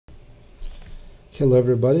Hello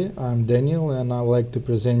everybody, I'm Daniel and I'd like to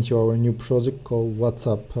present you our new project called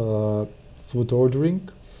WhatsApp Food Ordering.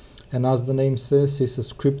 And as the name says, it's a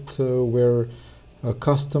script where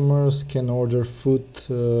customers can order food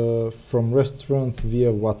from restaurants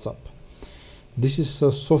via WhatsApp. This is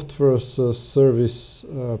a software service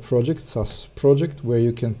project, SaaS project, where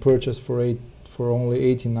you can purchase for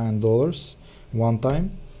only $89 one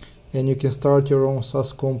time, and you can start your own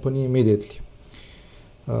SaaS company immediately.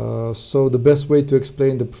 So the best way to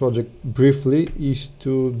explain the project briefly is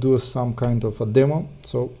to do some kind of a demo.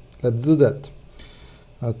 So let's do that.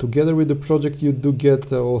 Together with the project, you do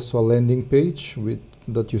get also a landing page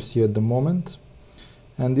that you see at the moment.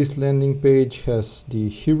 And this landing page has the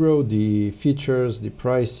hero, the features, the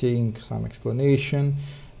pricing, some explanation.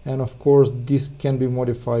 And of course, this can be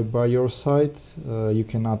modified by your side. You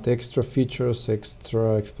can add extra features,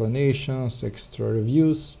 extra explanations, extra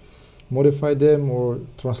reviews, modify them or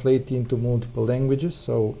translate into multiple languages.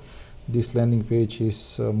 So this landing page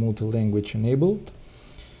is multi-language enabled.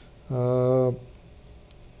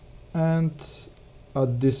 And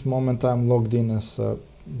at this moment I'm logged in as a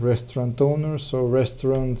restaurant owner, so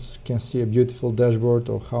restaurants can see a beautiful dashboard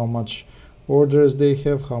of how much orders they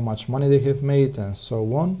have, how much money they have made, and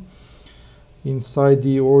so on. Inside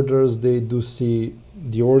the orders they do see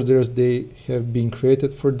the orders they have been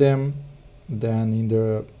created for them. Then in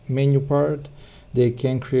the menu part they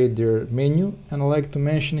can create their menu, and I like to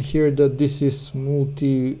mention here that this is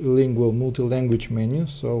multilingual, multi-language menu,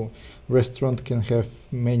 so restaurant can have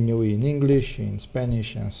menu in English, in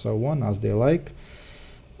Spanish, and so on as they like.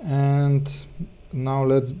 And now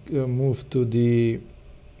let's move to the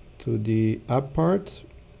app part.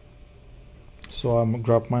 So I'm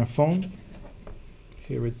grab my phone,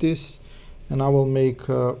 here it is, and I will make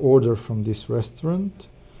an order from this restaurant.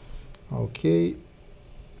 Okay,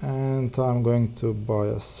 and I'm going to buy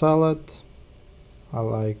a salad. I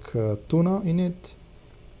like tuna in it.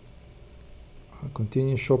 I'll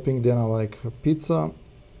continue shopping. Then I like a pizza,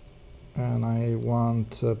 and I want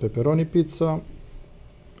pepperoni pizza.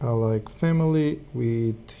 I like family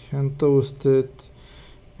with hand toasted,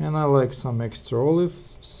 and I like some extra olive.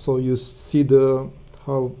 So you see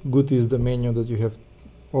how good is the menu, that you have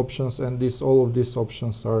options, and all of these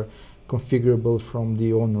options are configurable from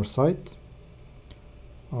the owner site.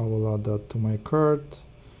 I will add that to my cart.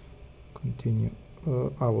 Continue.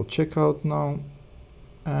 I will check out now,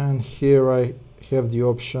 and here I have the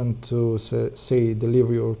option to say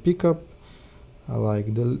delivery or pickup. I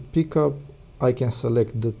like the pickup. I can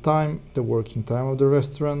select the time, the working time of the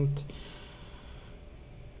restaurant,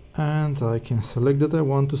 and I can select that I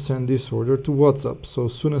want to send this order to WhatsApp. So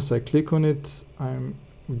as soon as I click on it,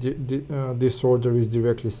 this order is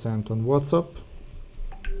directly sent on WhatsApp,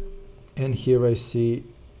 and here I see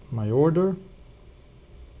my order,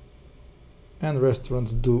 and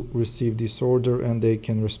restaurants do receive this order and they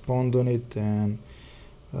can respond on it and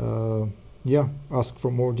ask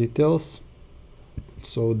for more details.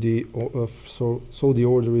 So the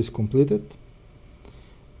order is completed,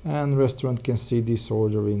 and restaurant can see this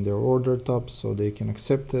order in their order tab, so they can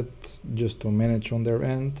accept it just to manage on their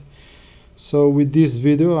end. So with this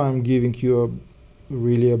video I'm giving you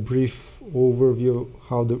really a brief overview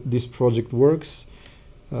how this project works.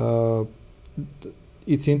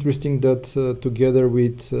 It's interesting that together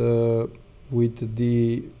with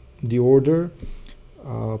the order,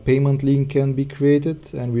 payment link can be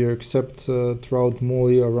created, and we accept throughout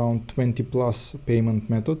Moli around 20 plus payment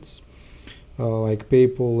methods like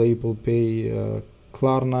PayPal, Apple Pay,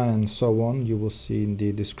 Klarna, and so on. You will see in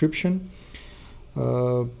the description.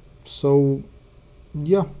 So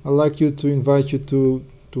yeah, I'd like to invite you to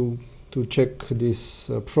check this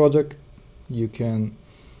project. You can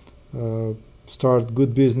start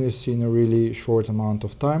good business in a really short amount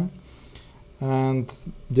of time, and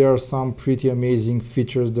there are some pretty amazing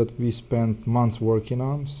features that we spent months working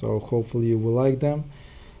on, so hopefully you will like them.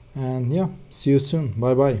 And yeah, see you soon.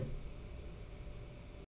 Bye bye.